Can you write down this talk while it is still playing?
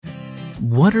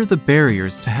What are the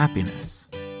barriers to happiness?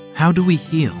 How do we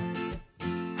heal?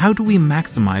 How do we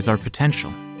maximize our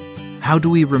potential? How do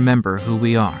we remember who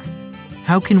we are?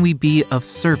 How can we be of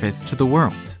service to the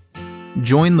world?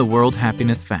 Join the World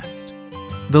Happiness Fest,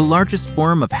 the largest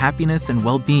forum of happiness and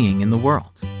well-being in the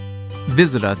world.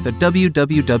 Visit us at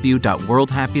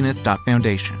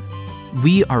www.worldhappiness.foundation.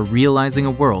 We are realizing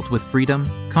a world with freedom,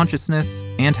 consciousness,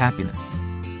 and happiness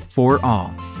for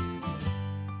all.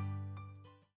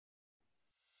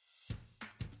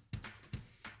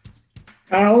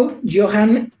 Carl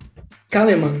Johan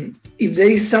Calleman, if there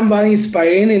is somebody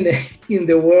inspiring in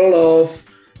the world of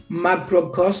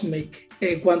macrocosmic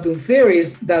quantum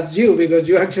theories, that's you, because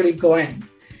you actually coined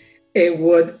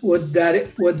what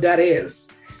that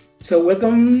is. So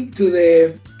welcome to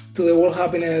the World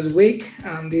Happiness Week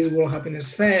and this World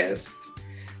Happiness Fest.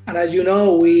 And as you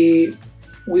know, we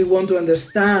want to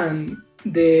understand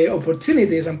the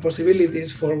opportunities and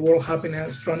possibilities for world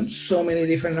happiness from so many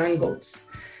different angles.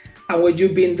 And what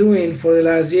you've been doing for the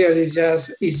last years is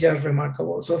just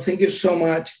remarkable. So thank you so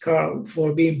much, Carl,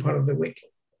 for being part of the week.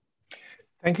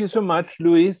 Thank you so much,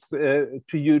 Luis. To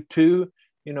you too.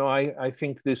 You know, I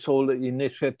think this whole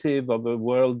initiative of the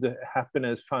World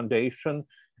Happiness Foundation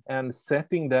and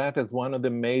setting that as one of the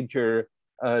major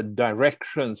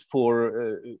directions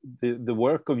for the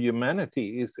work of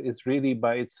humanity is really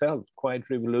by itself quite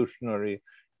revolutionary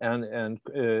and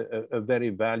a very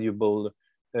valuable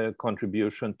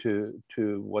contribution to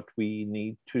what we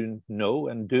need to know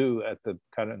and do at the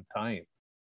current time.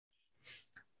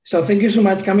 So thank you so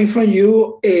much. Coming from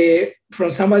you,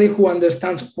 from somebody who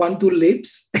understands quantum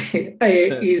leaps,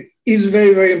 is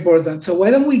very, very important. So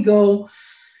why don't we go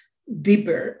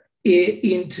deeper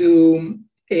into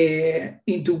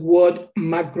what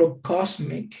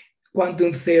macrocosmic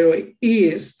quantum theory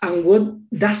is and what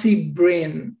does it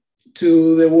bring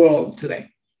to the world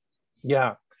today?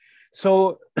 Yeah.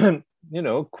 So, you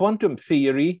know, quantum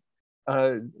theory,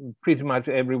 pretty much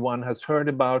everyone has heard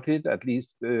about it, at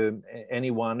least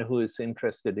anyone who is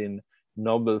interested in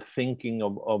novel thinking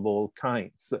of all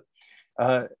kinds.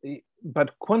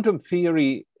 But quantum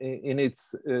theory in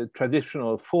its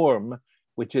traditional form,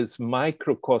 which is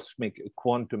microcosmic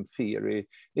quantum theory,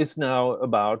 is now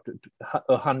about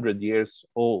 100 years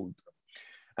old.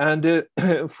 And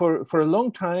for a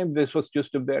long time, this was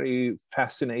just a very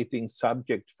fascinating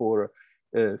subject for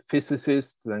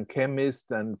physicists and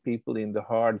chemists and people in the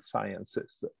hard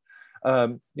sciences.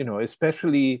 You know,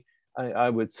 especially I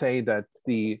would say that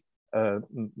the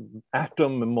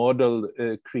atom model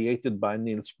created by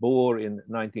Niels Bohr in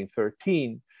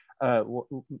 1913,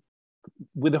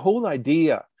 with the whole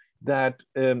idea that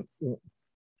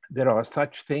there are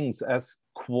such things as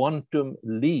quantum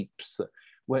leaps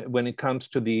when it comes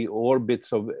to the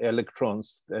orbits of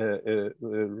electrons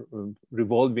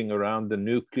revolving around the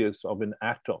nucleus of an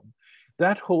atom.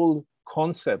 That whole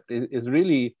concept is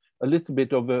really a little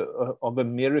bit of a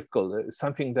miracle,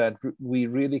 something that we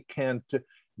really can't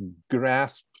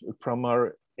grasp from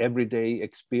our everyday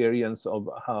experience of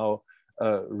how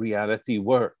reality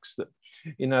works.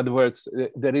 In other words,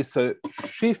 there is a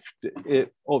shift, there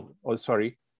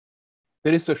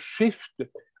is a shift,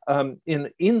 an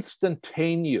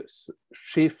instantaneous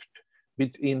shift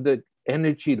between the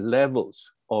energy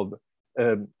levels of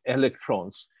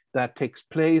electrons that takes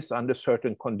place under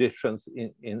certain conditions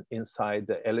inside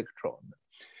the electron.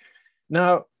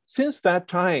 Now, since that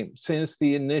time, since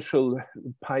the initial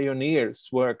pioneers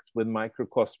worked with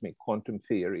microcosmic quantum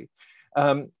theory,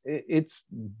 it's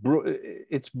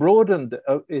broadened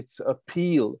its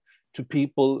appeal to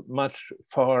people much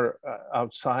far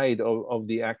outside of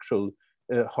the actual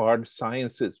hard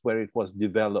sciences where it was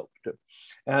developed.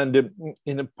 And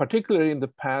particularly in the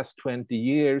past 20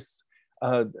 years,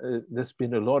 there's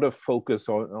been a lot of focus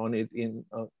on it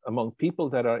among people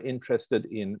that are interested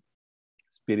in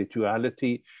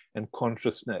spirituality and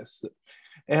consciousness.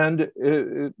 And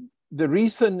the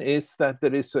reason is that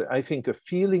there is, I think, a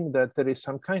feeling that there is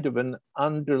some kind of an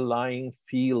underlying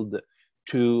field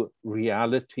to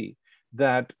reality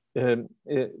that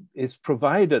is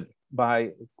provided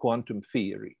by quantum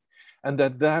theory, and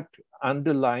that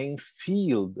underlying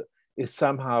field is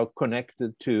somehow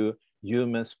connected to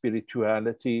human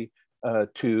spirituality,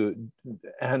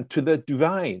 and to the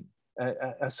divine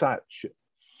as such.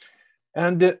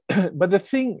 And but the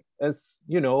thing, as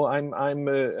you know, I'm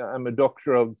a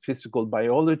doctor of physical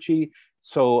biology,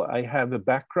 so I have a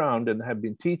background and have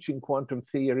been teaching quantum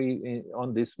theory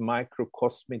on this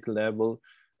microcosmic level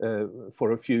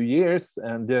for a few years.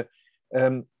 And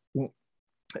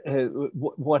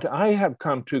what I have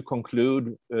come to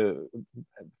conclude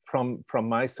from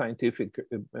my scientific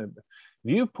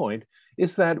viewpoint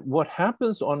is that what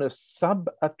happens on a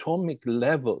subatomic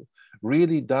level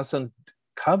really doesn't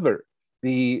cover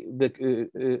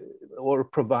or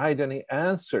provide any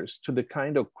answers to the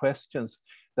kind of questions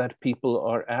that people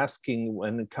are asking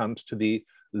when it comes to the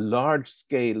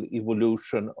large-scale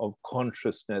evolution of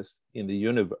consciousness in the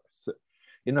universe.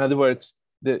 In other words,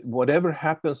 whatever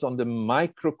happens on the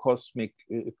microcosmic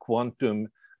quantum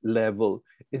level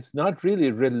is not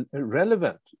really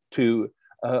relevant to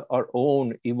our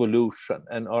own evolution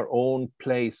and our own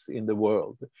place in the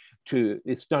world.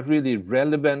 It's not really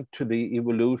relevant to the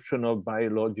evolution of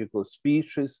biological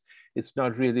species. It's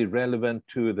not really relevant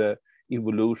to the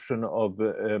evolution of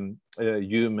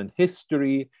human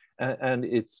history, and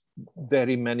its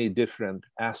very many different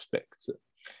aspects.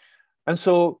 And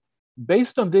so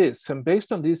based on this, and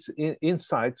based on these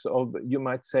insights of, you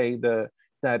might say,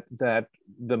 that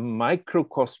the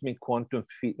microcosmic quantum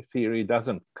theory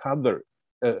doesn't cover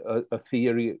a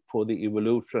theory for the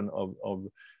evolution of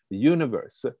the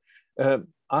universe,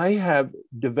 I have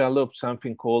developed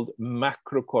something called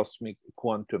macrocosmic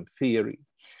quantum theory.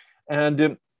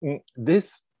 And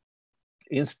this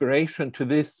inspiration to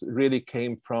this really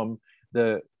came from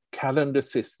the calendar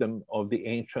system of the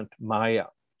ancient Maya.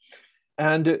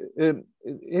 And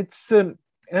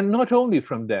and not only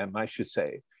from them, I should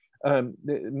say.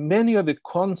 Many of the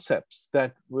concepts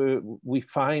that we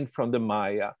find from the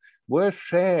Maya were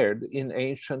shared in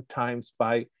ancient times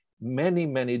by many,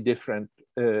 many different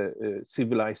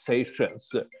civilizations.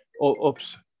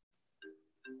 Oops.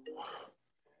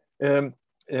 But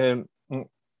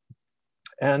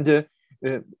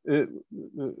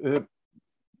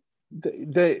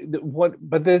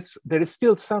there is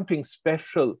still something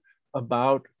special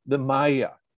about the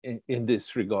Maya in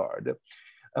this regard.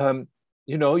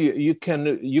 You know, you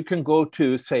can go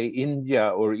to, say, India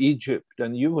or Egypt,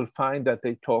 and you will find that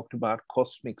they talked about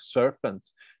cosmic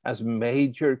serpents as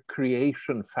major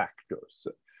creation factors.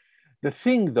 The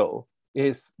thing, though,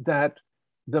 is that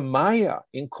the Maya,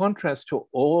 in contrast to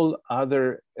all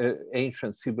other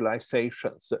ancient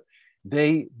civilizations,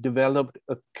 they developed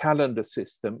a calendar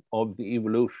system of the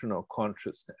evolution of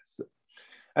consciousness.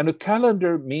 And a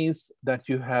calendar means that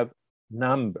you have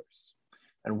numbers.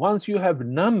 And once you have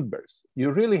numbers,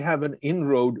 you really have an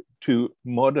inroad to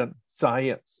modern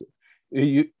science.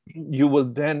 You will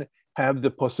then have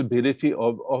the possibility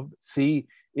of see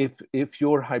if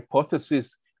your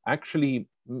hypothesis actually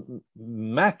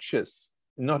matches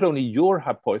not only your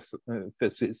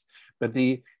hypothesis, but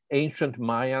the ancient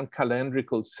Mayan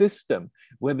calendrical system,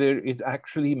 whether it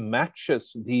actually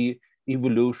matches the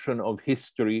evolution of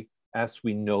history as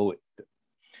we know it.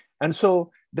 And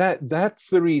so that's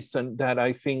the reason that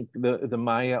I think the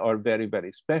Maya are very,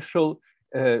 very special,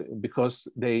 because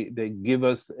they give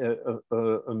us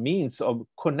a means of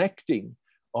connecting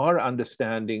our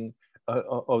understanding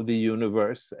of the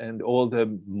universe and all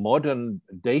the modern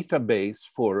database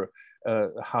for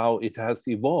how it has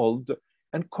evolved,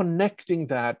 and connecting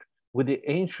that with the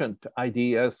ancient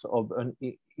ideas of an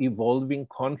evolving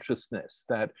consciousness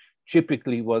that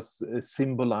typically was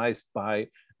symbolized by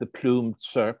the plumed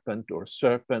serpent or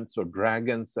serpents or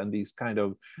dragons and these kind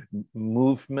of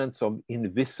movements of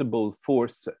invisible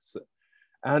forces.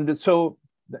 And so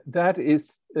that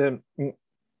is, in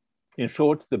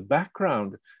short, the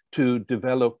background to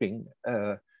developing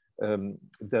the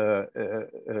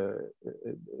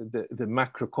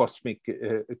macrocosmic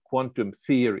quantum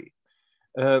theory.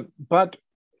 But,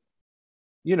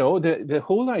 you know, the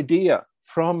whole idea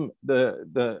from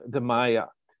the Maya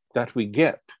that we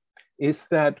get is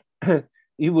that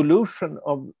evolution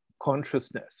of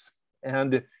consciousness,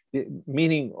 and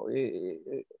meaning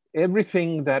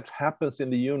everything that happens in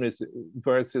the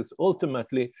universe is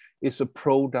ultimately is a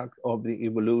product of the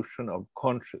evolution of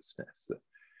consciousness.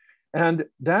 And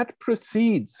that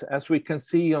proceeds, as we can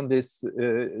see on this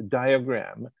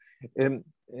diagram, in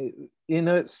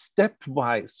a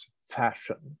stepwise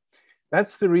fashion.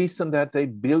 That's the reason that they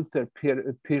built their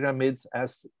pyramids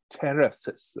as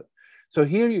terraces. So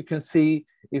here you can see,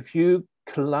 if you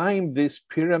climb this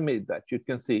pyramid that you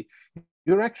can see,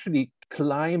 you're actually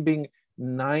climbing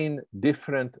 9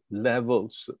 different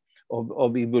levels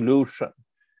of evolution,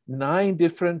 9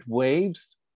 different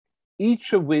waves,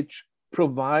 each of which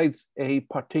provides a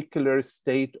particular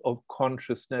state of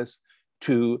consciousness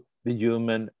to the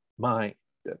human mind.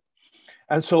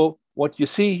 And so what you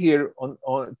see here on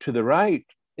to the right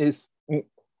is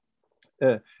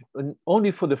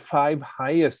only for the 5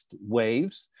 highest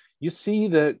waves, you see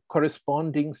the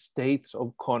corresponding states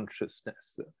of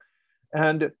consciousness.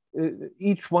 And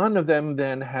each one of them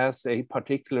then has a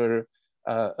particular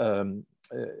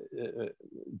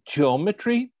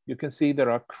geometry. You can see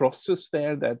there are crosses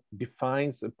there that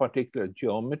defines a particular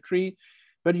geometry,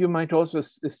 but you might also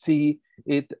see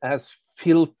it as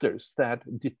filters that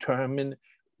determine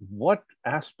what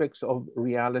aspects of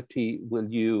reality will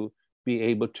you be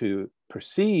able to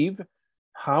perceive,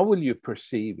 how will you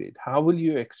perceive it, how will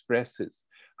you express it,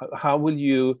 how will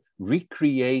you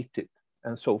recreate it,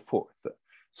 and so forth.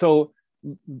 So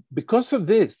because of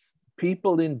this,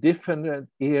 people in different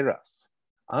eras,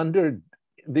 under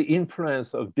the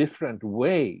influence of different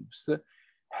waves,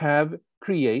 have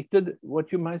created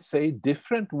what you might say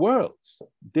different worlds,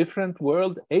 different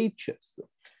world ages.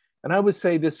 And I would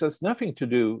say this has nothing to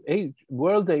do,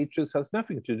 world ages has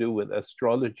nothing to do with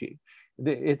astrology.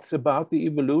 It's about the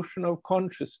evolution of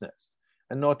consciousness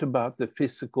and not about the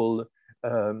physical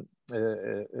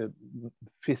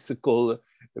physical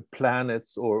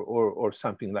planets or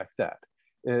something like that.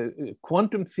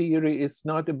 Quantum theory is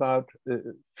not about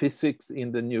physics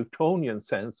in the Newtonian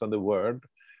sense of the word.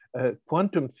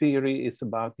 Quantum theory is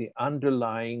about the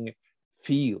underlying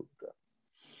field.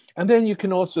 And then you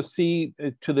can also see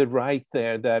to the right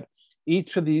there that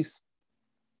each of these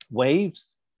waves,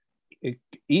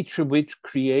 each of which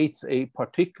creates a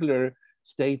particular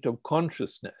state of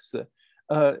consciousness,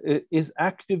 is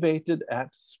activated at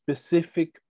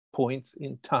specific points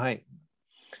in time.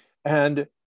 And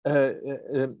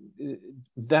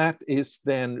that is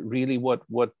then really what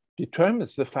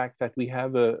determines the fact that we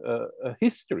have a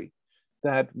history,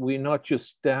 that we're not just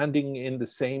standing in the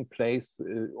same place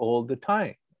all the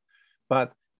time.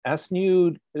 But as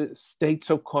new states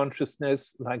of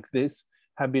consciousness like this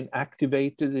have been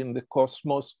activated in the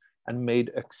cosmos and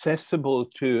made accessible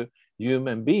to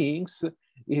human beings,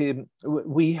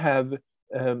 we have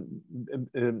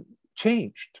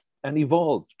changed and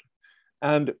evolved.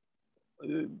 And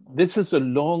this is a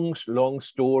long, long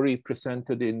story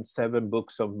presented in 7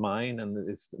 books of mine, and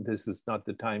this is not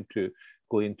the time to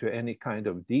go into any kind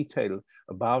of detail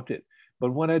about it.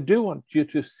 But what I do want you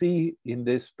to see in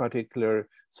this particular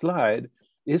slide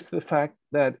is the fact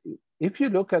that if you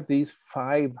look at these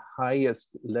 5 highest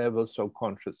levels of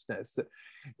consciousness,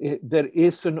 there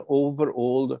is an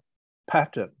overall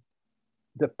pattern.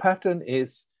 The pattern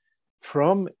is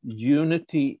from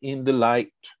unity in the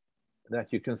light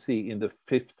that you can see in the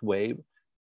 5th wave,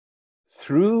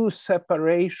 through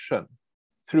separation,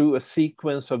 through a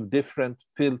sequence of different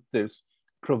filters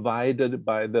provided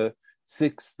by the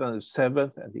 6th and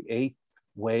 7th and the 8th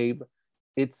wave,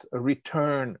 it's a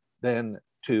return then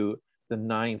to the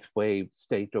 9th wave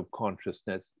state of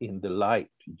consciousness in the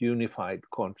light, unified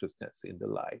consciousness in the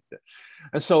light.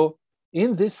 And so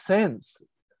in this sense,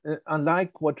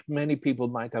 unlike what many people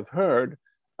might have heard,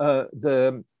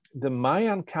 the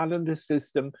Mayan calendar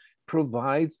system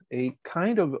provides a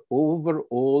kind of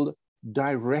overall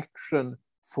direction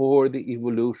for the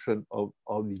evolution of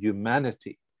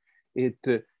humanity. It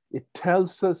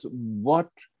tells us what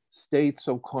states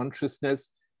of consciousness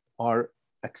are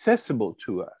accessible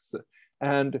to us.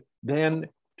 And then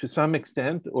to some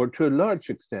extent, or to a large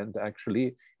extent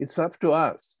actually, it's up to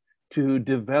us to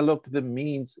develop the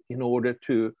means in order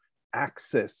to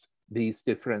access these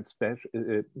different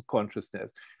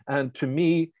consciousness. And to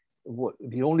me,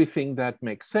 the only thing that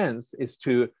makes sense is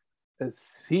to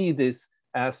see this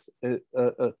as a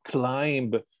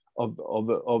climb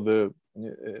of a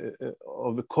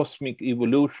cosmic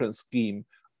evolution scheme,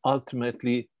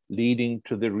 ultimately leading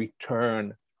to the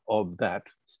return of that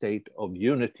state of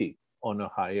unity on a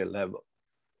higher level.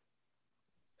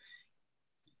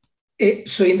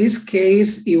 So in this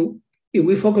case, if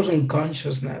we focus on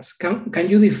consciousness, can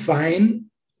you define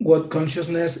what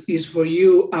consciousness is for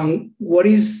you, and what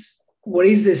is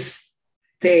the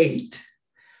state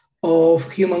of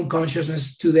human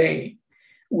consciousness today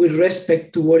with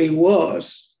respect to what it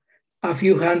was a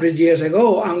few hundred years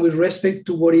ago and with respect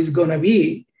to what it's going to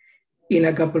be in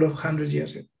a couple of hundred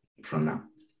years from now?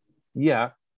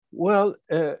 Yeah, well,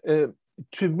 to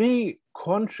me,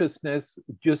 consciousness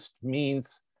just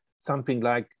means something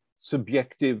like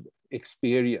subjective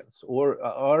experience, or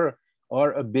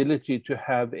our ability to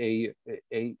have a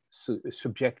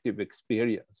subjective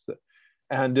experience.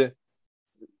 And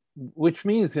which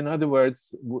means, in other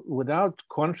words, without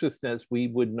consciousness, we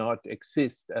would not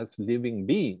exist as living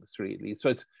beings, really.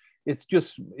 So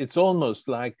it's almost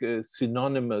like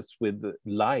synonymous with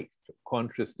life,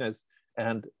 consciousness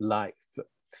and life.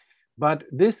 But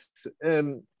this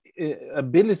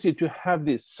ability to have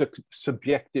this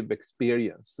subjective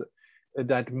experience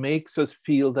that makes us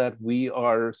feel that we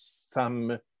are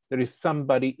there is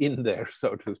somebody in there,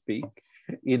 so to speak,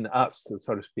 in us,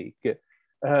 so to speak.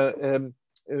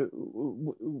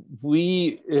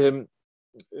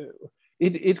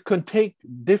 It can take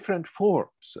different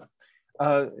forms.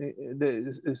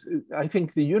 I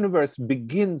think the universe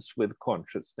begins with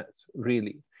consciousness,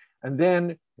 really, and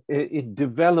then it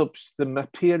develops the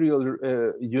material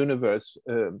universe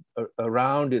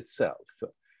around itself.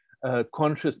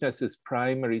 Consciousness is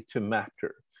primary to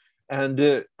matter.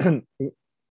 And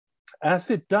as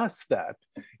it does that,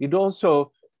 it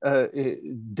also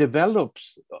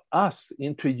develops us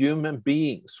into human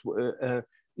beings,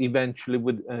 eventually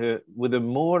with a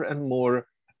more and more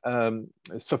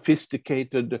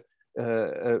sophisticated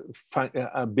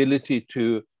ability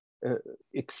to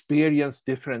experience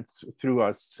difference through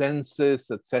our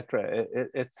senses, etc.,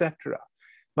 etc.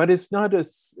 But it's not a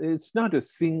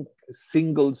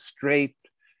single straight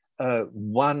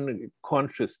one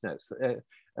consciousness.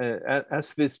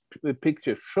 As this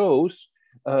picture shows,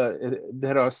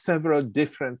 there are several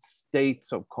different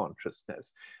states of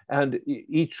consciousness, and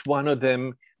each one of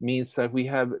them means that we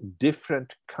have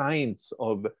different kinds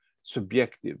of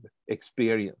subjective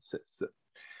experiences.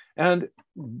 And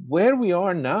where we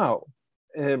are now,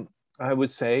 I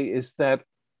would say, is that,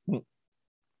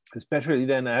 especially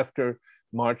then after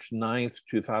March 9th,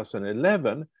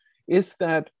 2011, is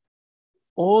that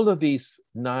all of these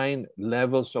 9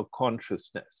 levels of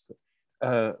consciousness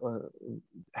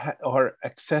are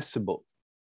accessible.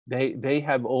 They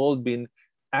have all been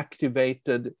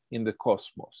activated in the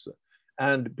cosmos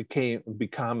and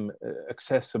become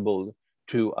accessible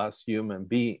to us human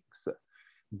beings.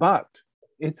 But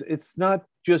it's not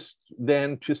just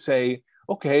then to say,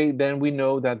 okay, then we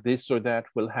know that this or that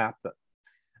will happen.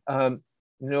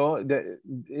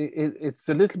 It's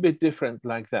a little bit different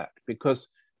like that, because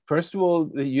first of all,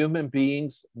 the human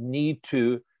beings need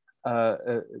to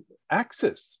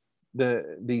access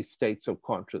these states of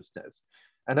consciousness.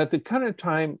 And at the current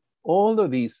time, all of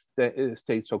these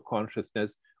states of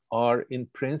consciousness are in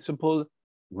principle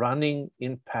running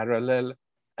in parallel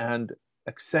and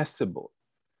accessible.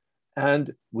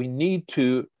 And we need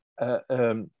to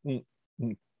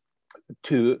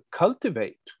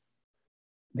cultivate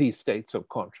these states of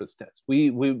consciousness. We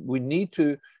need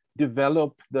to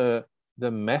develop the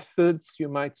methods, you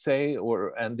might say,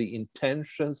 and the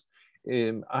intentions.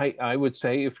 I would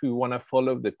say, if we want to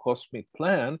follow the cosmic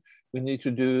plan, we need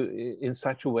to do in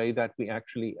such a way that we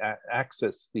actually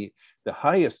access the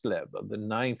highest level, the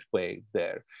 9th wave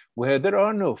there, where there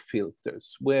are no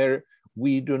filters, where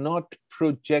we do not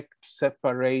project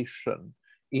separation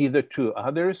either to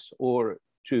others or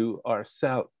to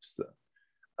ourselves.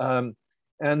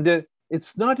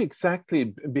 It's not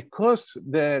exactly because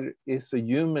there is a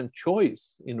human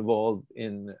choice involved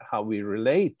in how we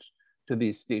relate to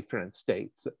these different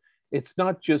states. It's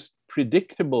not just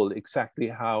predictable exactly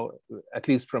how, at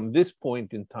least from this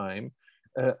point in time,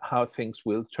 how things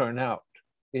will turn out.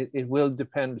 It will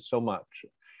depend so much.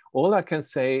 All I can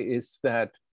say is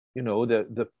that,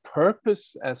 the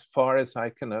purpose, as far as I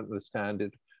can understand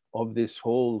it, of this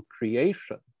whole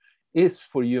creation is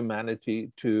for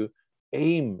humanity to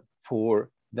aim for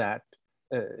that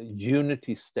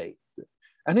unity state.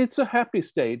 And it's a happy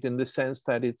state in the sense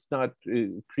that it's not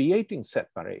creating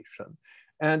separation.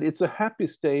 And it's a happy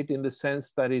state in the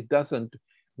sense that it doesn't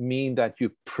mean that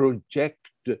you project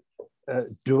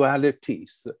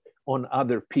dualities on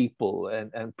other people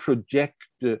and project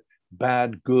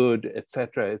bad, good,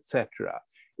 etc., etc.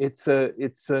 It's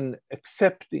an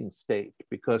accepting state,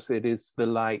 because it is the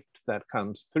light that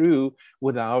comes through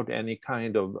without any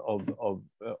kind of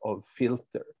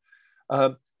filter.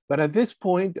 But at this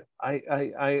point,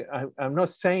 I'm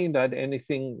not saying that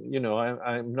anything,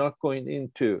 I'm not going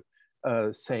into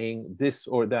saying this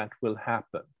or that will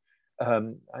happen.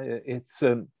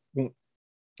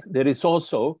 There is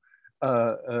also,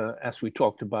 as we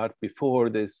talked about before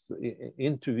this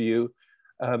interview,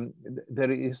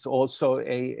 there is also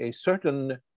a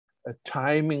certain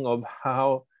timing of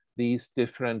how these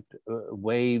different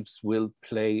waves will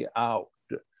play out.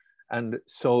 And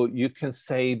so you can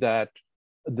say that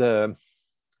the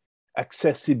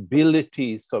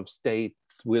accessibilities of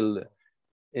states will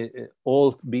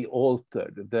all be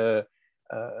altered. The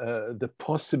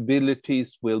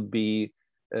possibilities will be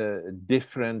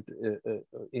different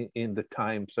in the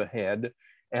times ahead.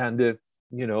 And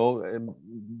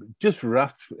just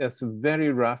as a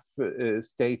very rough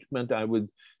statement, I would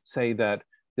say that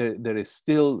there is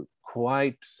still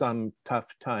quite some tough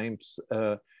times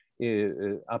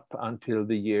up until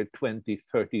the year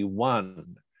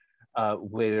 2031,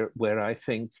 where I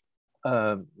think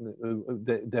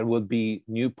there will be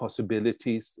new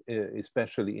possibilities,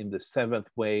 especially in the 7th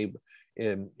wave,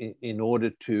 in order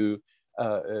to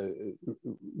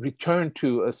return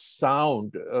to a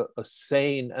sound, a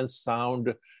sane and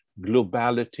sound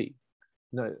globality.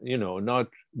 You know, not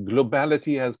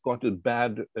globality has got a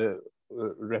bad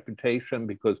reputation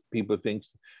because people think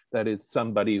that it's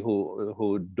somebody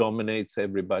who dominates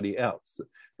everybody else.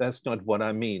 That's not what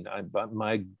I mean. But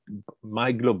my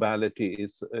globality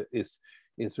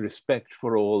is respect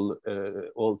for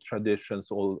all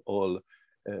traditions, all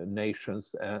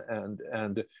nations,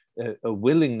 and a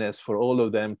willingness for all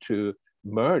of them to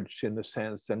merge in a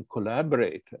sense and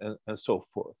collaborate and so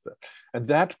forth. And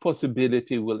that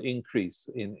possibility will increase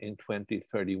in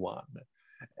 2031.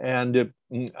 And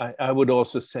I would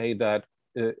also say that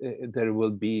there will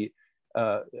be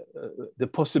the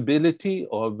possibility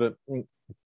of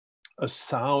a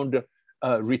sound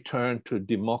return to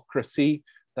democracy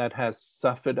that has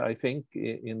suffered, I think,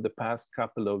 in the past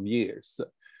couple of years.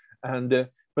 And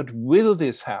but will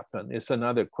this happen is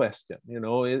another question. You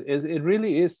know, it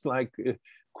really is like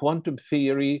quantum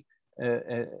theory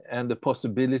and the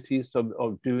possibilities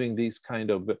of doing these kind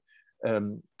of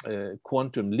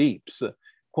quantum leaps.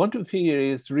 Quantum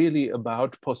theory is really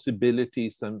about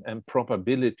possibilities and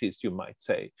probabilities, you might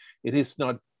say. It is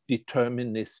not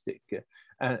deterministic.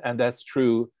 And that's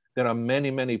true. There are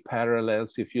many, many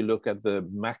parallels if you look at the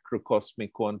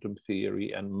macrocosmic quantum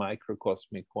theory and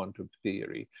microcosmic quantum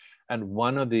theory. And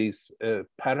one of these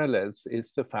parallels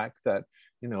is the fact that,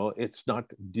 you know, it's not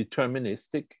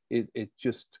deterministic. It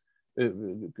just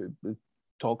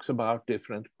talks about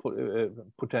different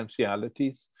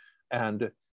potentialities.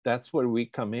 And that's where we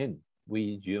come in,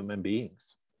 we human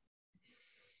beings.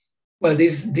 Well,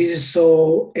 this is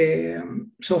so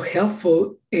so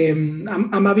helpful.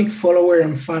 I'm a big follower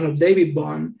and fan of David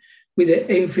Bohm with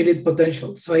the infinite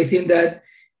potential. So I think that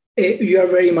you are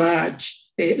very much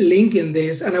linking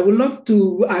this, and I would love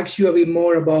to ask you a bit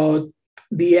more about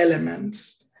the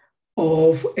elements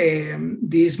of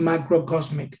this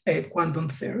macrocosmic quantum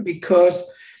theory, because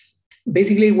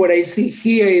basically what I see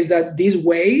here is that these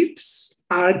waves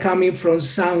are coming from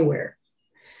somewhere.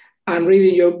 And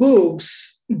reading your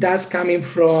books, that's coming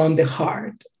from the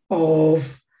heart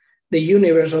of the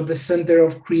universe, of the center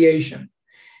of creation.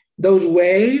 Those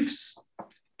waves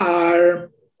are,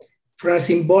 from a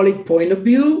symbolic point of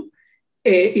view,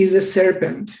 is the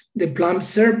serpent, the plum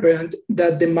serpent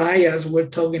that the Mayas were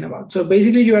talking about. So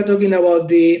basically you are talking about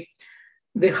the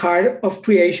heart of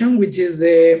creation, which is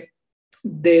the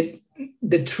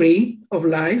tree of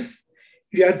life.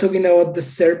 You are talking about the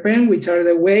serpent, which are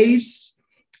the waves.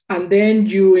 And then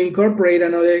you incorporate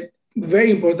another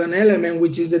very important element,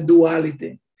 which is the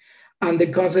duality and the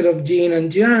concept of yin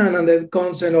and yang, and the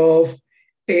concept of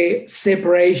a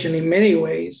separation in many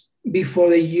ways before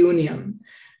the union.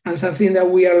 And something that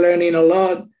we are learning a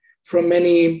lot from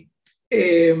many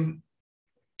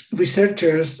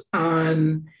researchers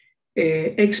and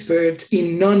experts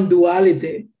in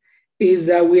non-duality is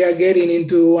that we are getting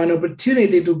into an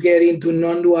opportunity to get into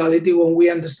non-duality when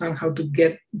we understand how to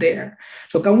get there.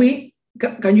 So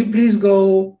can you please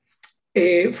go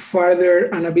further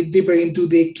and a bit deeper into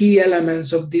the key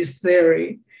elements of this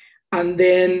theory? And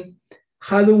then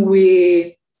what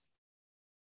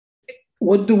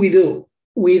do we do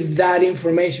with that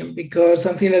information? Because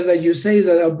something else that you say is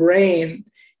that our brain,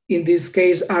 in this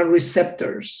case, are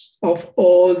receptors of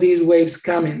all these waves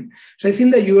coming. So I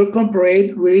think that you will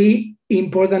incorporate really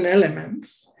important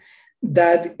elements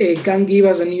that can give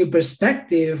us a new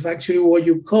perspective, actually what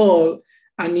you call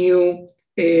a new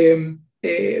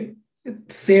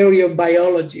theory of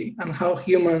biology and how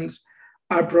humans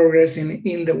are progressing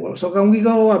in the world. So can we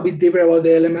go a bit deeper about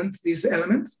the elements, these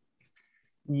elements?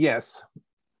 Yes.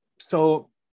 So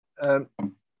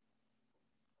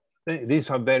these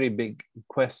are very big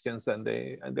questions, and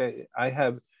I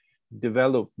have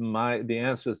developed the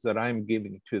answers that I'm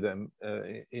giving to them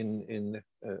in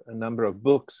a number of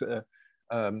books.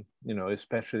 You know,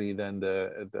 especially then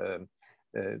the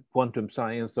quantum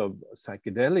science of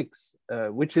psychedelics,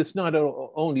 which is not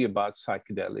only about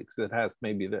psychedelics. It has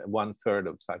maybe 1/3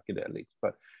 of psychedelics,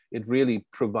 but it really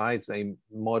provides a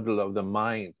model of the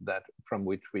mind from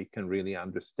which we can really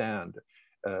understand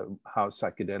how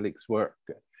psychedelics work.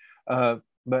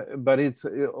 But it's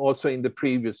also in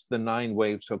the 9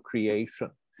 waves of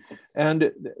creation.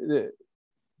 And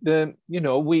you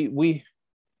know,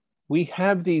 we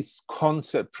have these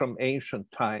concepts from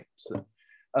ancient times,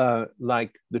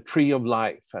 like the tree of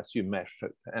life, as you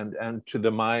mentioned, and to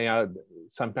the Maya,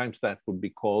 sometimes that would be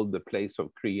called the place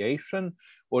of creation,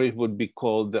 or it would be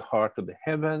called the heart of the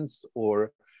heavens,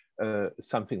 or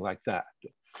something like that.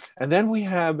 And then we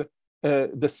have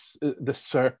the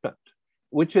serpent,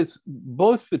 which is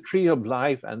both the tree of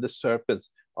life and the serpents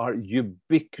are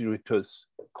ubiquitous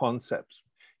concepts.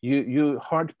 You're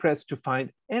hard-pressed to find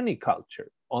any culture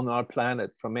on our planet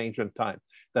from ancient times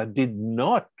that did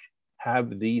not have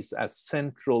these as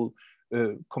central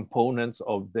components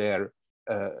of their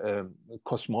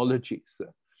cosmologies.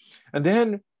 And then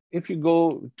if you go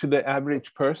to the average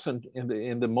person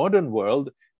in the modern world,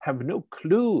 have no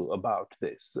clue about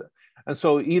this. And so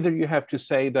either you have to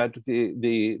say that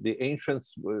the ancients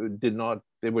did not,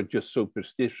 they were just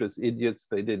superstitious idiots,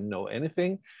 they didn't know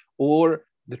anything, or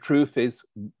the truth is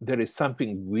there is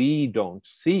something we don't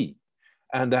see.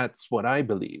 And that's what I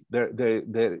believe.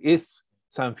 There is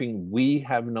something we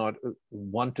have not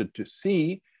wanted to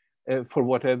see for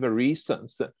whatever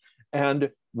reasons. And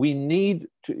we need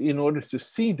to, in order to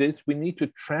see this, we need to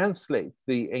translate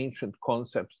the ancient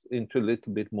concepts into a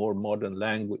little bit more modern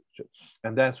language.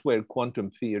 And that's where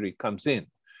quantum theory comes in,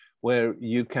 where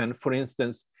you can, for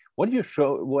instance,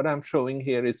 what I'm showing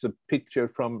here is a picture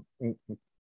from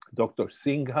Dr.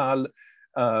 Singhal,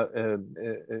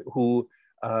 who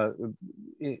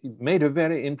made a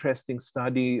very interesting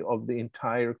study of the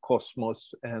entire cosmos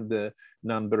and the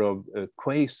number of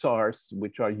quasars,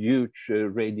 which are huge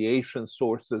radiation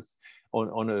sources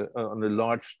on a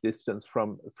large distance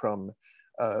from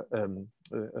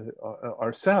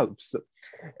ourselves,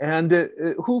 and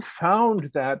who found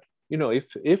that, you know,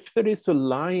 if there is a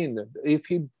line, if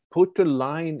he put a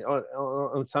line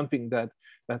on something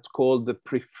that's called the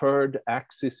preferred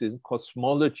axis in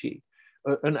cosmology,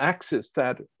 an axis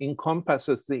that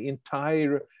encompasses the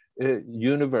entire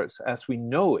universe as we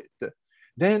know it,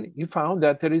 then you found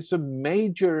that there is a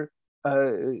major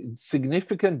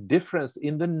significant difference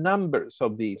in the numbers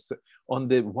of these on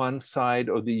the one side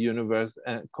of the universe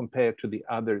compared to the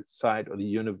other side of the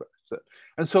universe.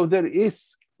 And so there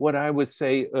is what I would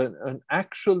say an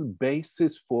actual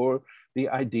basis for the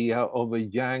idea of a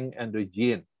yang and a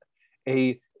yin,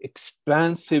 a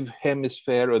expansive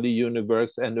hemisphere of the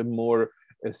universe and a more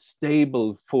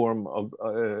stable form of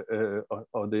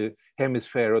the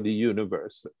hemisphere of the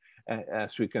universe,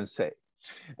 as we can say.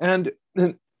 And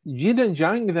yin and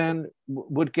yang then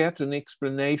would get an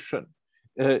explanation,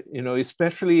 you know,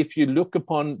 especially if you look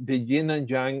upon the yin and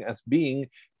yang as being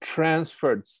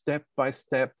transferred step by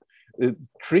step,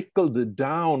 trickled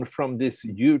down from this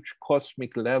huge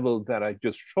cosmic level that I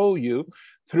just showed you,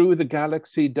 through the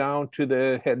galaxy, down to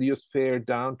the heliosphere,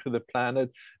 down to the planet,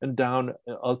 and down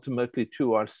ultimately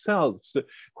to ourselves,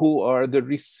 who are the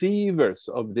receivers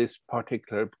of this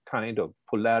particular kind of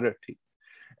polarity.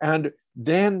 And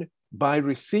then by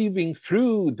receiving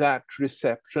through that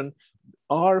reception,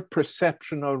 our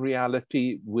perception of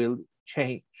reality will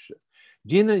change.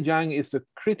 Yin and yang is a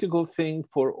critical thing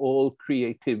for all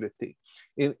creativity.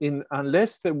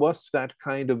 Unless there was that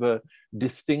kind of a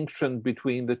distinction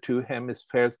between the two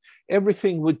hemispheres,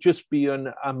 everything would just be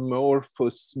an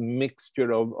amorphous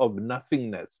mixture of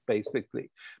nothingness,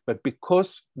 basically. But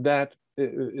because of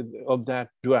that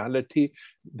duality,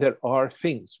 there are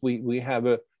things. We have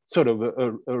a sort of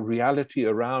a reality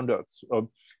around us of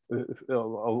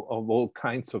all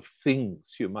kinds of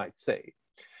things, you might say.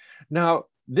 Now,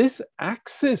 this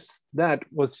axis that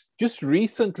was just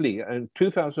recently, in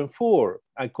 2004,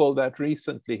 I call that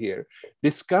recently here,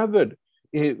 discovered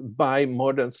by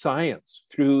modern science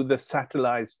through the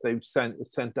satellites they've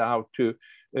sent out to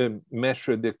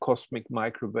measure the cosmic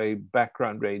microwave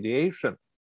background radiation,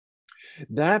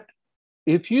 that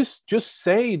if you just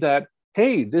say that,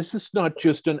 hey, this is not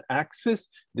just an axis,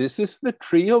 this is the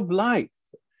tree of life,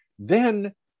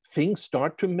 then things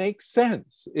start to make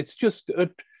sense. It's just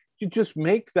you just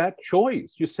make that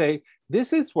choice. You say,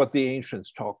 this is what the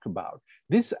ancients talked about.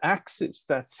 This axis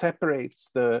that separates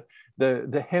the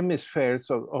hemispheres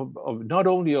of not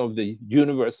only of the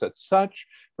universe as such,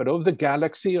 but of the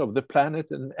galaxy, of the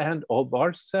planet, and of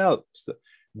ourselves.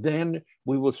 Then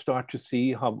we will start to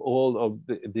see how all of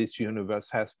this universe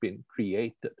has been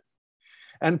created.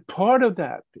 And part of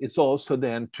that is also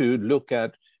then to look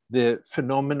at the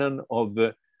phenomenon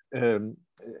of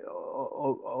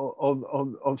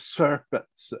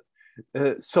serpents.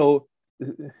 So,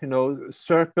 you know,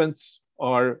 serpents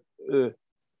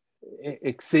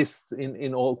exist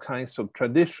in all kinds of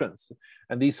traditions,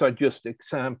 and these are just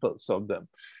examples of them.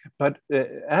 But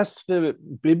as the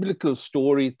biblical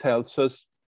story tells us,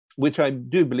 which I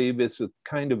do believe is a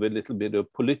kind of a little bit of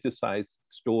politicized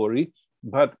story,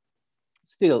 but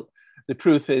still, the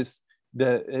truth is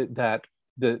that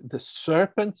the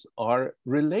serpents are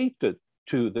related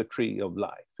to the tree of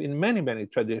life. In many, many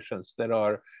traditions, there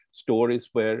are stories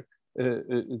where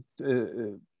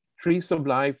trees of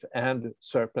life and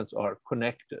serpents are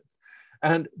connected.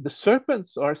 And the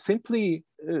serpents are simply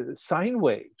sine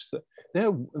waves.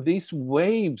 They're these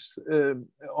waves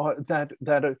that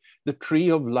the tree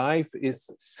of life is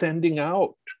sending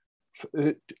out,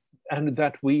 and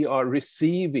that we are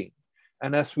receiving.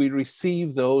 And as we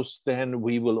receive those, then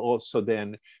we will also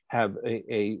then have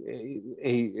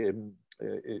a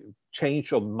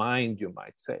change of mind, you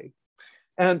might say.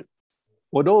 And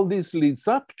what all this leads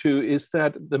up to is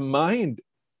that the mind,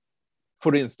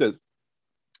 for instance,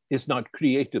 is not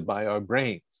created by our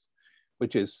brains,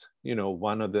 which is,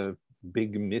 one of the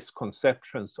big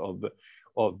misconceptions of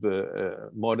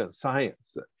modern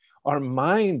science. Our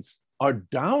minds are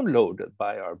downloaded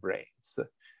by our brains.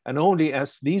 And only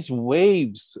as these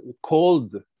waves,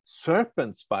 called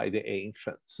serpents by the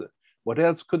ancients, what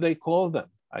else could they call them,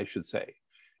 I should say?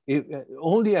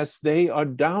 Only as they are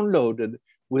downloaded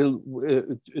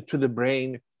to the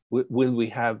brain will we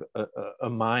have a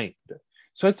mind.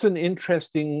 So it's an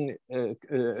interesting,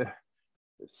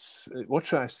 what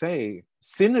should I say,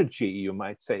 synergy, you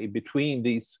might say, between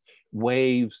these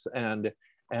waves and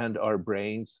our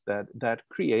brains that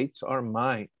creates our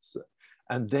minds.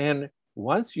 And then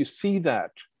once you see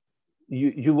that,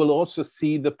 you will also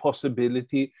see the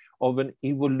possibility of an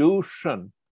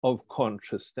evolution of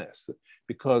consciousness,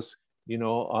 because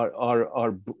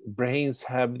our brains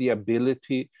have the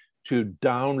ability to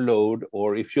download,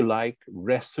 or if you like,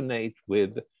 resonate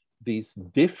with these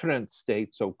different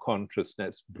states of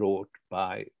consciousness brought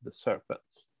by the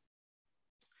serpents.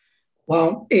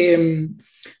 Well,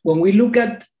 when we look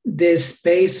at the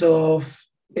space of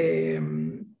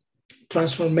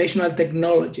transformational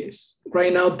technologies,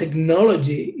 right now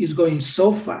technology is going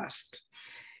so fast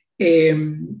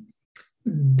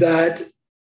that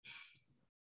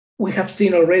we have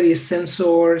seen already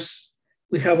sensors,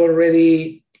 we have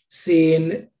already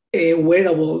seen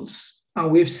wearables, and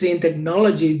we've seen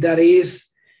technology that is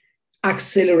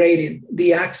accelerating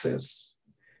the access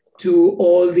to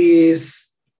all these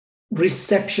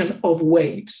reception of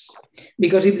waves.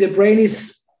 Because if the brain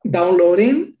is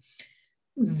downloading,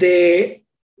 the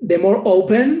more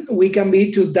open we can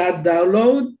be to that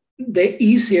download, the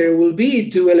easier it will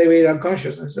be to elevate our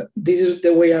consciousness. This is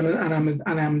the way I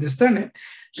understand it.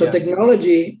 So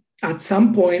technology at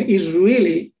some point is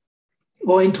really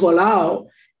going to allow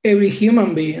every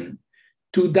human being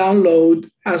to download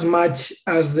as much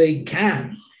as they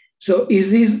can. So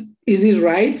is this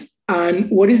right? And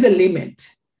what is the limit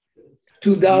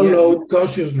to download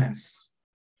consciousness?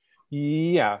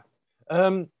 Yeah.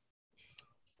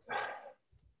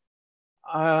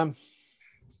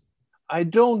 I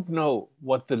don't know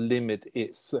what the limit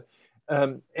is,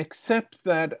 except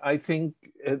that I think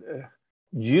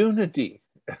unity,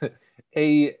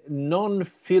 a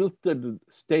non-filtered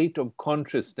state of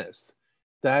consciousness,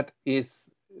 that is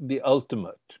the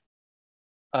ultimate,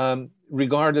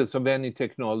 regardless of any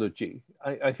technology.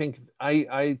 I think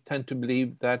I tend to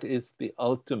believe that is the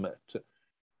ultimate.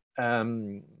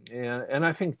 And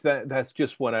I think that's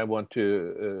just what I want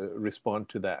to respond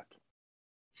to that.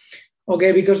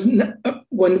 Okay, because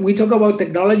when we talk about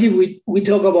technology, we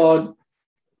talk about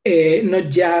not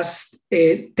just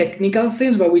technical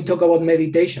things, but we talk about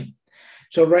meditation.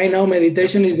 So right now,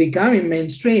 meditation is becoming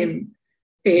mainstream,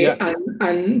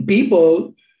 and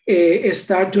people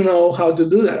start to know how to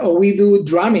do that. Or we do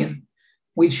drumming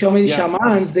with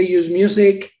shamans. They use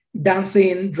music,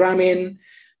 dancing, drumming.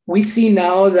 We see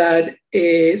now that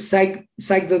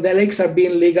psychedelics are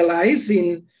being legalized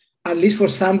in, at least for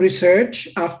some research,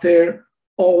 after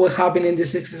all what happened in the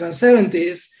 60s and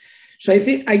 70s. So I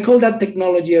think I call that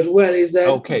technology as well, is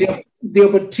that the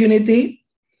opportunity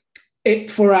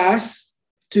for us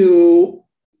to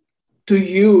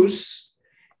use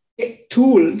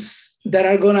tools that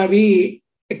are going to be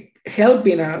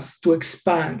helping us to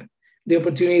expand the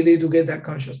opportunity to get that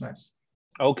consciousness.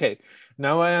 Okay,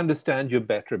 now I understand you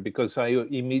better, because I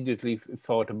immediately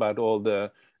thought about all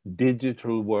the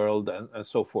digital world and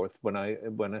so forth when I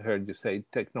heard you say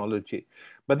technology.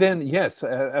 But then, yes,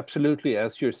 absolutely,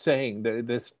 as you're saying,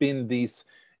 there's been these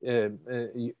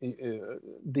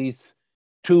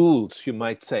tools, you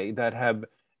might say, that have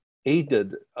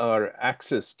aided our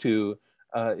access to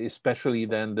especially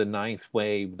then the ninth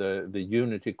wave, the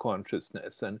unity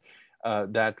consciousness, and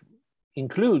that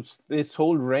includes this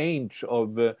whole range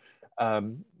of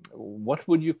what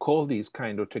would you call these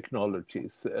kind of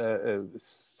technologies?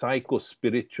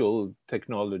 Psycho-spiritual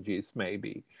technologies,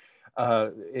 maybe.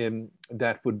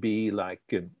 That would be like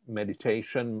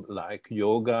meditation, like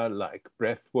yoga, like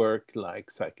breath work, like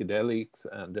psychedelics,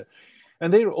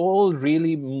 and they're all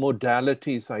really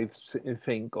modalities, I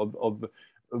think, of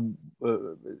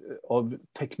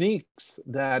techniques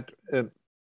that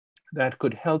that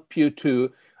could help you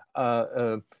to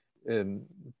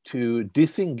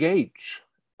disengage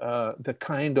the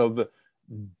kind of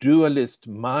dualist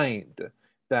mind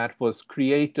that was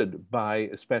created by,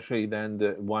 especially then,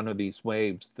 one of these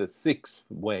waves, the sixth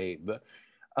wave.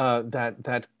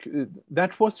 That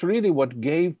was really what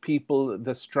gave people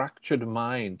the structured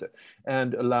mind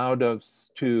and allowed us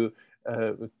to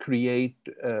create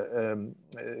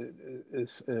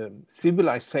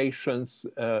civilizations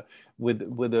with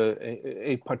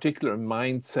a particular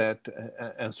mindset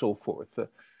and so forth.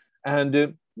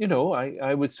 And you know,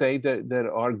 I would say that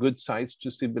there are good sides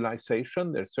to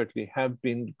civilization. There certainly have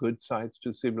been good sides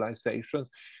to civilizations,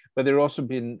 but there have also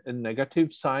been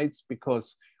negative sides,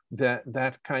 because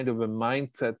that kind of a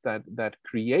mindset that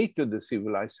created the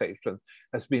civilization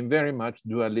has been very much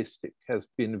dualistic, has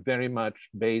been very much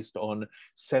based on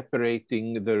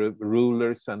separating the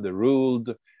rulers and the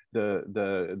ruled,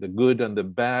 the good and the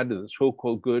bad, the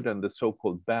so-called good and the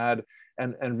so-called bad,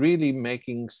 and really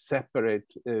making separate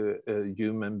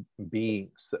human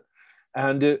beings.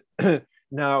 And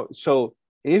now, so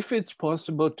if it's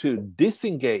possible to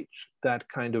disengage that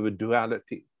kind of a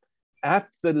duality at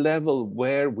the level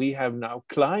where we have now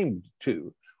climbed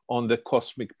to on the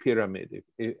cosmic pyramid,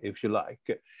 if you like,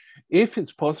 if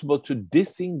it's possible to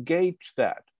disengage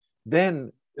that,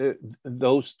 then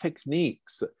those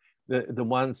techniques, the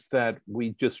ones that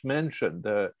we just mentioned,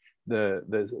 the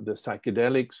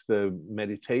psychedelics, the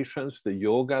meditations, the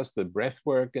yogas, the breath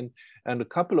work, and a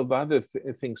couple of other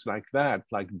things like that,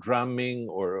 like drumming,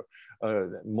 or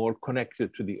more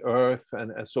connected to the earth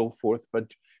and so forth, but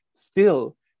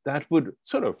still, that would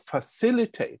sort of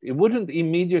facilitate. It wouldn't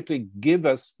immediately give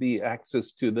us the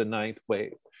access to the ninth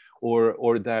wave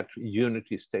or that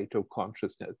unity state of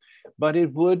consciousness, but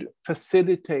it would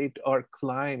facilitate our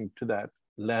climb to that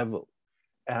level.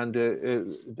 And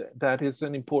that is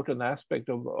an important aspect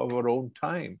of our own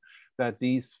time, that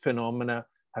these phenomena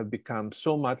have become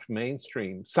so much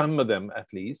mainstream, some of them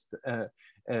at least,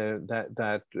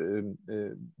 that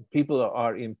people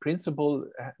are in principle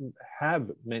have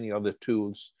many other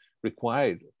tools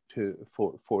required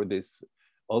for this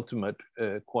ultimate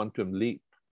quantum leap.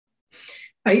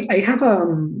 I have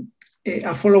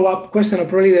a follow-up question, or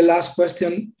probably the last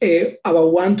question,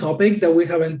 about one topic that we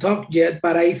haven't talked yet,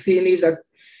 but I think is a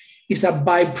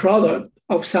byproduct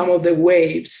of some of the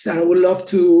waves, and I would love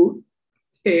to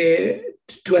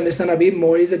understand a bit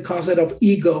more, is the concept of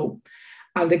ego,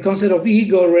 and the concept of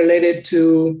ego related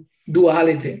to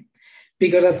duality.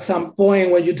 Because at some point,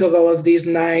 when you talk about this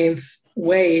ninth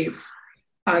wave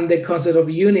and the concept of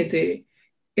unity,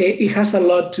 it has a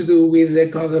lot to do with the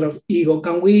concept of ego.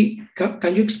 Can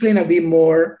you explain a bit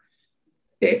more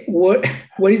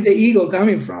where is the ego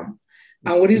coming from,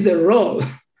 and what is the role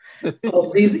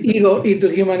of this ego into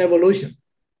human evolution?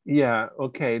 Yeah,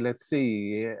 okay, let's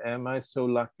see. Am I so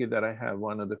lucky that I have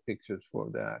one of the pictures for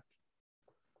that?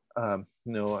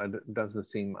 No, it doesn't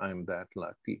seem I'm that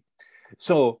lucky.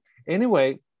 So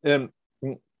anyway,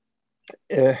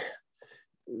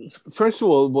 first of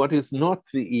all, what is not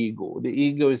the ego? The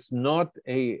ego is not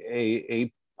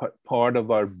a part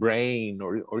of our brain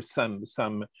or some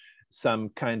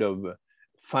kind of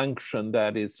function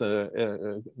that is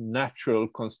a natural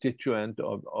constituent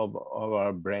of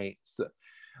our brains.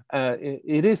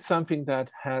 It is something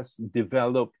that has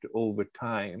developed over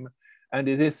time, and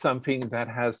it is something that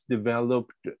has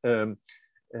developed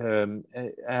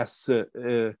as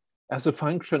a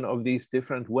function of these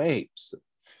different waves.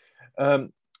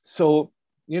 So,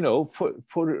 you know,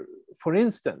 for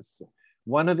instance,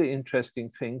 one of the interesting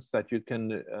things that you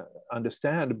can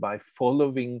understand by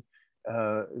following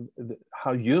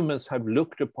how humans have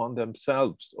looked upon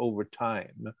themselves over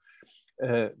time,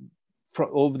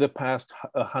 over the past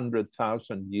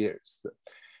 100,000 years,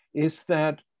 is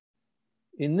that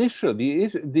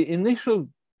the initial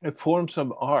forms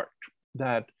of art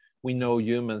that we know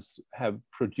humans have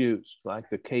produced, like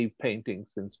the cave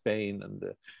paintings in Spain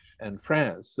and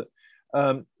France,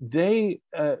 they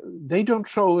don't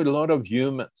show a lot of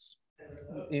humans.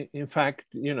 In fact,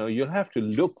 you know, you'll have to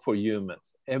look for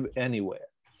humans anywhere.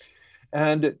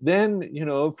 And then, you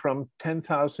know, from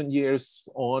 10,000 years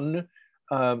on,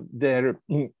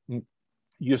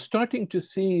 you're starting to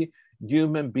see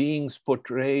human beings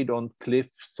portrayed on cliff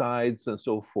sides and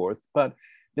so forth, but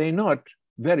they're not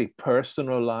very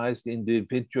personalized,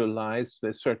 individualized.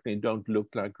 They certainly don't look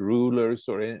like rulers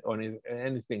or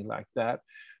anything like that.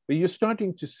 But you're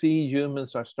starting to see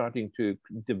humans are starting to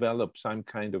develop some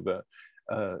kind of a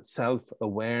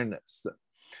self-awareness.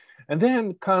 And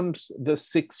then comes the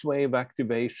sixth wave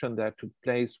activation that took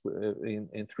place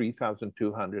in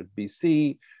 3200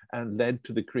 BC and led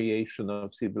to the creation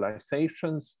of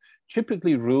civilizations,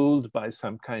 typically ruled by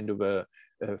some kind of a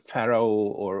pharaoh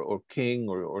or king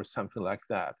or something like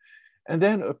that. And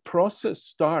then a process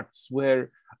starts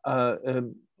where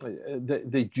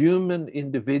the human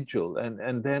individual,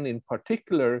 and then in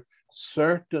particular,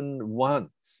 certain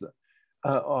ones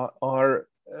are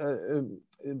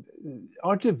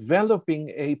developing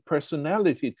a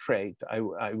personality trait,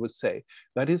 I would say,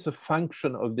 that is a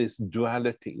function of this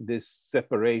duality, this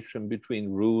separation between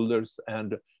rulers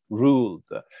and ruled.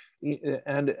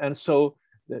 And so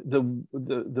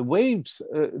the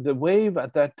wave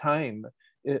at that time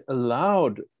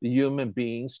allowed the human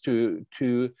beings to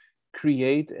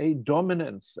create a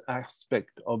dominance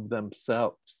aspect of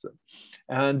themselves.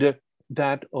 And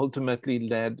that ultimately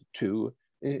led to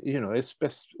a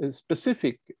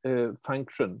specific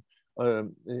function of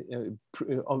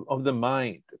the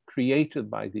mind created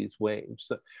by these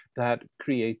waves that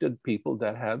created people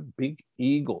that have big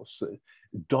egos,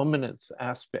 dominance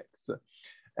aspects.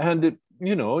 And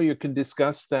you can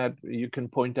discuss that, you can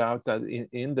point out that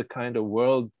in the kind of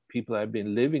world people have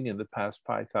been living in the past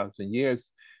 5,000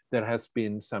 years, there has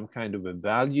been some kind of a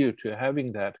value to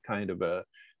having that kind of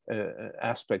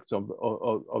aspects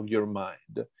of your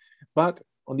mind. But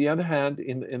on the other hand,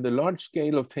 in the large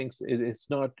scale of things, it is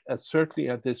not, certainly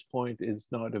at this point, is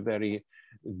not a very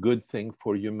good thing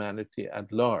for humanity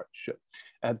at large.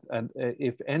 And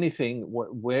if anything,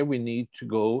 where we need to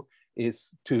go is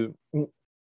to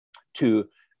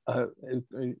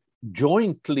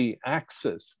jointly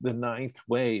access the ninth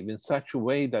wave in such a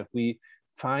way that we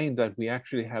find that we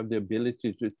actually have the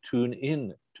ability to tune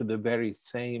in to the very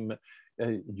same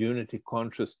unity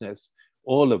consciousness,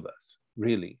 all of us,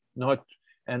 really, not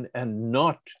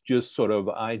not just sort of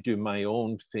I do my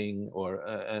own thing, or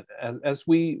as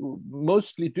we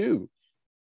mostly do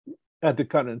at the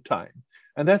current time.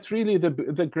 And that's really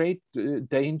the great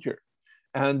danger.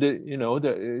 And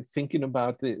thinking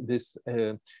about this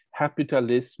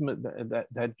capitalism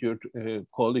that you're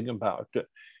calling about,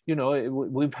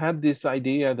 we've had this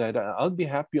idea that I'll be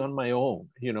happy on my own.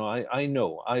 I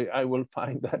know I will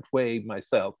find that way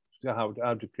myself, how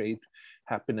to create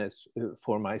happiness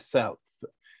for myself.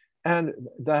 And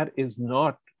that is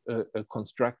not a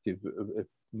constructive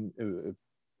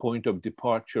point of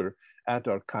departure at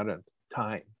our current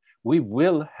time. We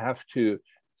will have to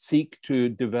seek to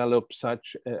develop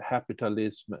such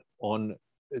capitalism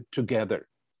together,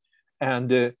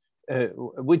 and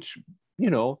which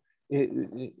you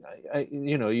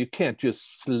can't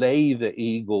just slay the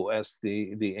ego, as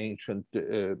the ancient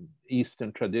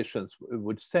Eastern traditions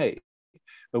would say,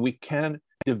 but we can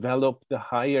develop the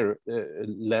higher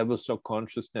levels of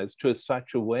consciousness to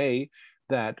such a way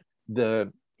that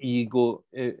the ego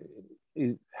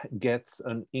gets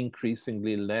an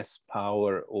increasingly less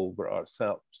power over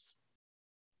ourselves.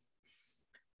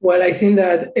 Well, I think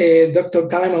that, Dr.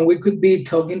 Calleman, we could be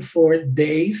talking for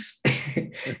days.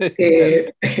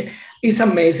 It's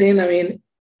amazing. I mean,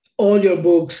 all your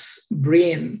books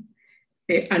bring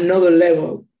another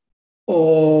level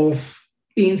of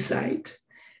insight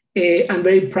and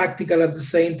very practical at the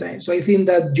same time. So I think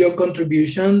that your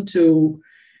contribution to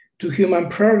human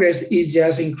progress is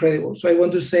just incredible. So I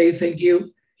want to say thank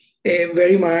you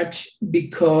very much,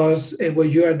 because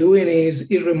what you are doing is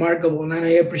remarkable, and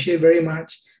I appreciate very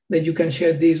much that you can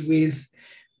share this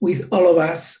with all of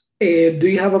us. Do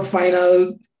you have a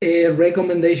final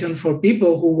recommendation for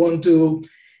people who want to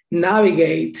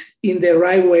navigate in the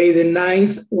right way the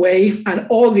ninth wave and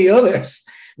all the others?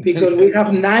 Because we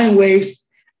have 9 waves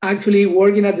actually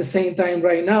working at the same time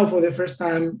right now for the first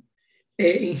time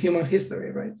in human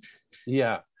history, right?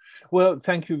 Yeah. Well,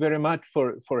 thank you very much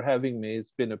for having me.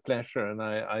 It's been a pleasure, and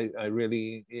I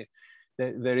really,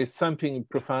 there is something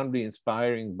profoundly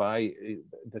inspiring by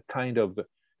the kind of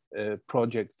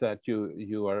project that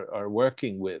you are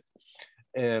working with,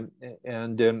 and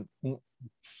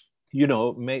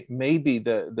maybe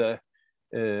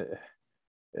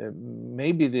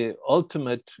maybe the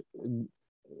ultimate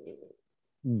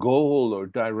goal or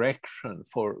direction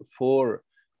for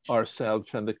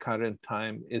ourselves and the current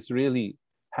time is really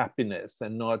happiness,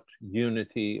 and not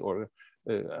unity or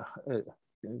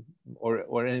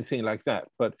anything like that.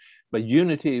 But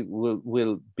unity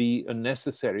will be a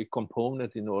necessary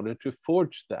component in order to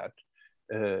forge that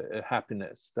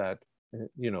happiness that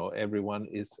everyone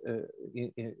is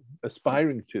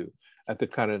aspiring to at the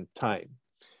current time.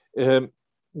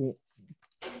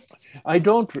 I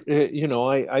don't,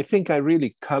 I think I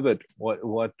really covered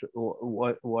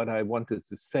what I wanted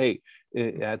to say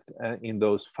in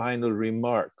those final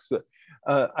remarks.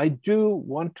 I do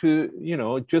want to,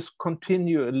 just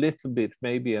continue a little bit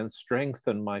maybe and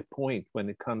strengthen my point when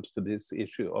it comes to this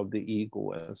issue of the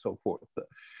ego and so forth.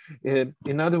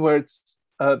 In other words,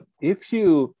 if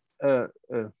you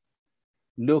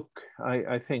look,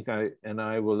 I think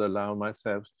I will allow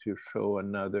myself to show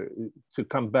to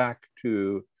come back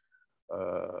to,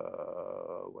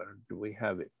 where do we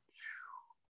have it?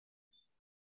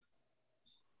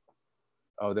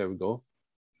 Oh, there we go.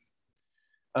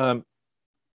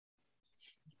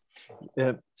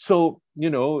 So,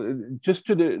 just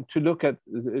to look at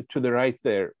to the right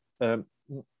there,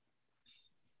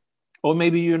 or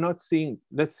maybe you're not seeing,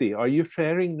 let's see, are you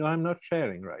sharing? No, I'm not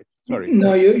sharing, right? Sorry.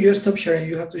 No, you stop sharing.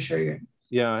 You have to share again.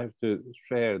 Yeah, I have to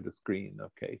share the screen.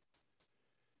 Okay.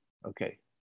 Okay.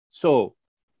 So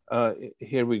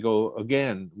here we go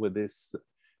again with this.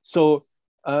 So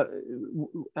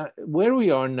where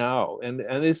we are now, and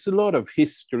it's a lot of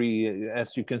history,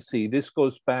 as you can see. This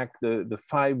goes back, the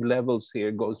 5 levels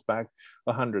here goes back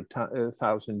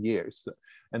 100,000 years.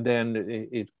 And then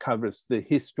it covers the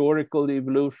historical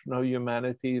evolution of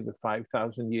humanity, the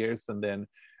 5,000 years, and then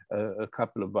a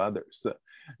couple of others.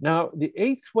 Now, the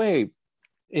 8th wave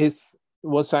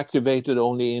was activated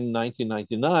only in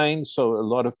 1999, so a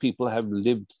lot of people have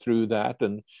lived through that,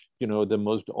 and the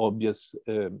most obvious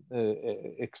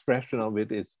expression of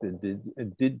it is the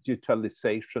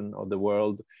digitalization of the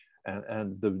world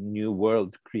and the new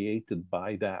world created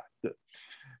by that.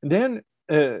 And then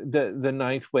the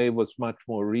 9th wave was much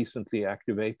more recently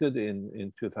activated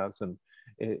in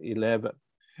 2011.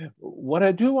 What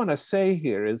I do want to say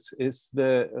here is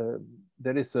there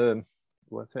is a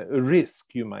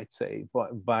risk, you might say,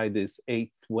 by this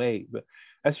 8th wave.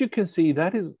 As you can see,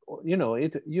 that is,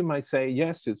 you might say,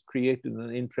 yes, it's created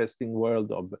an interesting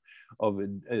world of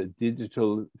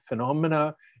digital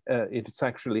phenomena. It's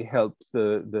actually helped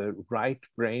the right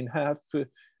brain half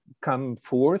come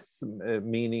forth,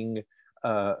 meaning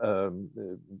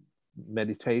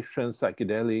meditation,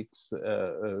 psychedelics,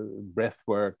 breath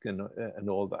work, and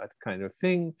all that kind of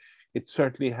thing. It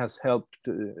certainly has helped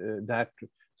that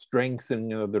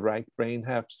strengthening of the right brain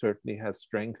half, certainly has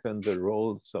strengthened the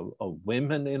roles of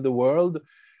women in the world,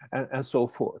 and so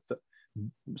forth.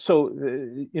 So,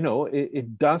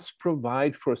 it does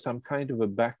provide for some kind of a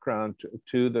background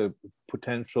to the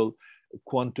potential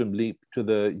quantum leap to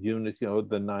the unity of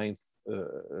the 9th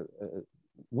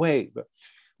wave.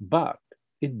 But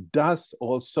it does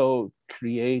also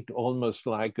create almost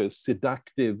like a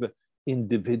seductive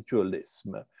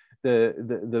individualism.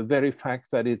 The very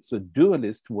fact that it's a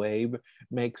dualist wave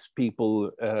makes people,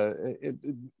 it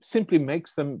simply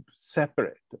makes them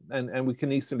separate. And we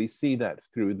can easily see that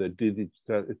through the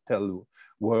digital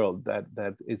world,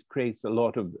 that it creates a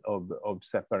lot of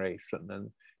separation,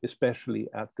 and especially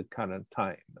at the current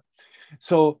time.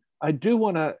 So I do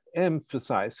want to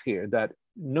emphasize here that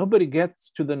nobody gets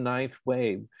to the 9th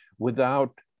wave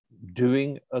without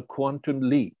doing a quantum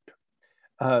leap.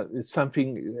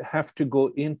 Something have to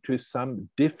go into some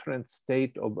different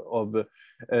state of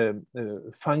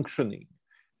functioning.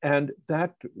 And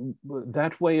that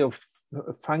way of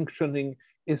functioning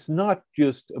is not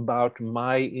just about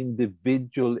my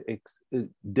individual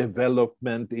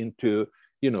development into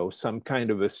some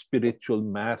kind of a spiritual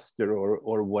master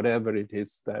or whatever it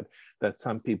is that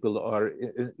some people are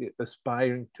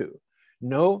aspiring to.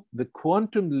 No, the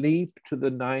quantum leap to the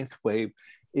 9th wave,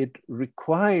 it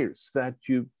requires that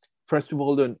you, first of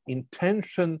all, an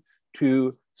intention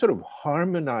to sort of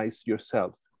harmonize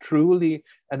yourself truly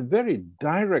and very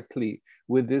directly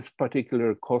with this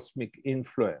particular cosmic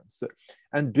influence,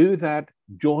 and do that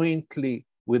jointly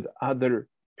with other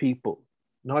people,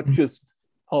 not just,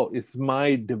 oh, it's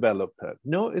my development.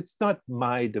 No, it's not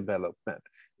my development.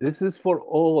 This is for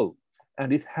all.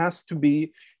 And it has to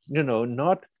be,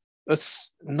 not a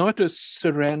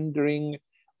surrendering,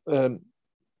 not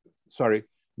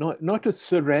a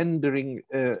surrendering,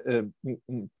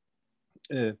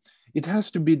 it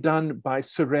has to be done by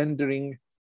surrendering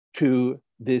to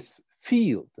this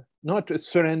field, not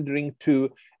surrendering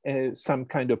to some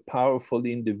kind of powerful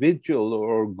individual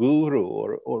or guru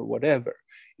or whatever.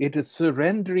 It is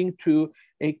surrendering to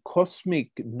a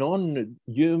cosmic,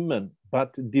 non-human,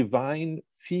 but divine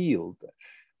field.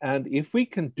 And if we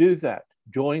can do that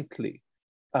jointly,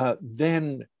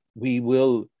 then we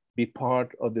will be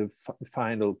part of the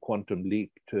final quantum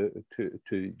leap to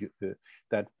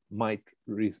that might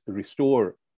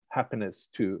restore happiness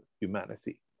to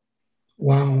humanity.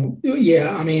 Wow.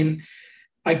 Yeah, I mean,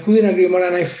 I couldn't agree more,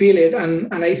 and I feel it.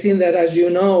 And I think that, as you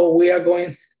know, we are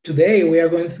going through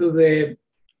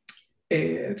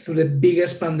the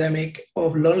biggest pandemic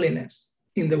of loneliness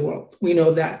in the world. We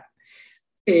know that.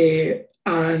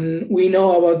 And we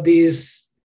know about these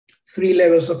 3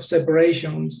 levels of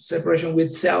separation: separation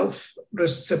with self,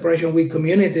 separation with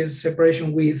communities,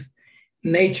 separation with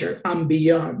nature and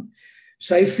beyond.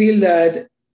 So I feel that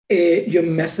your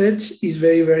message is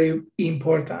very, very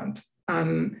important.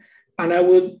 And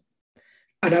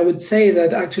I would say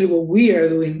that actually what we are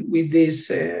doing with this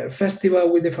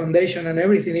festival, with the foundation and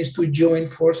everything, is to join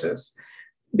forces,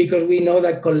 because we know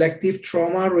that collective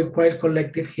trauma requires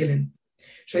collective healing.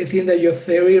 So I think that your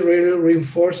theory really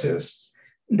reinforces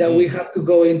that we have to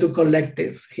go into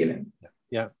collective healing.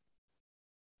 Yeah.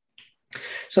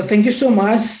 So thank you so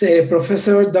much,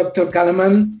 Professor Dr.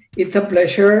 Calleman. It's a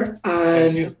pleasure,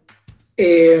 and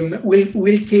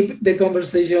we'll keep the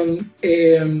conversation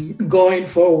going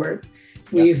forward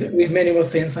with many more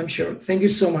things, I'm sure. Thank you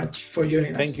so much for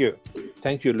joining us.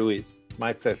 Thank you, Luis.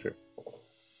 My pleasure.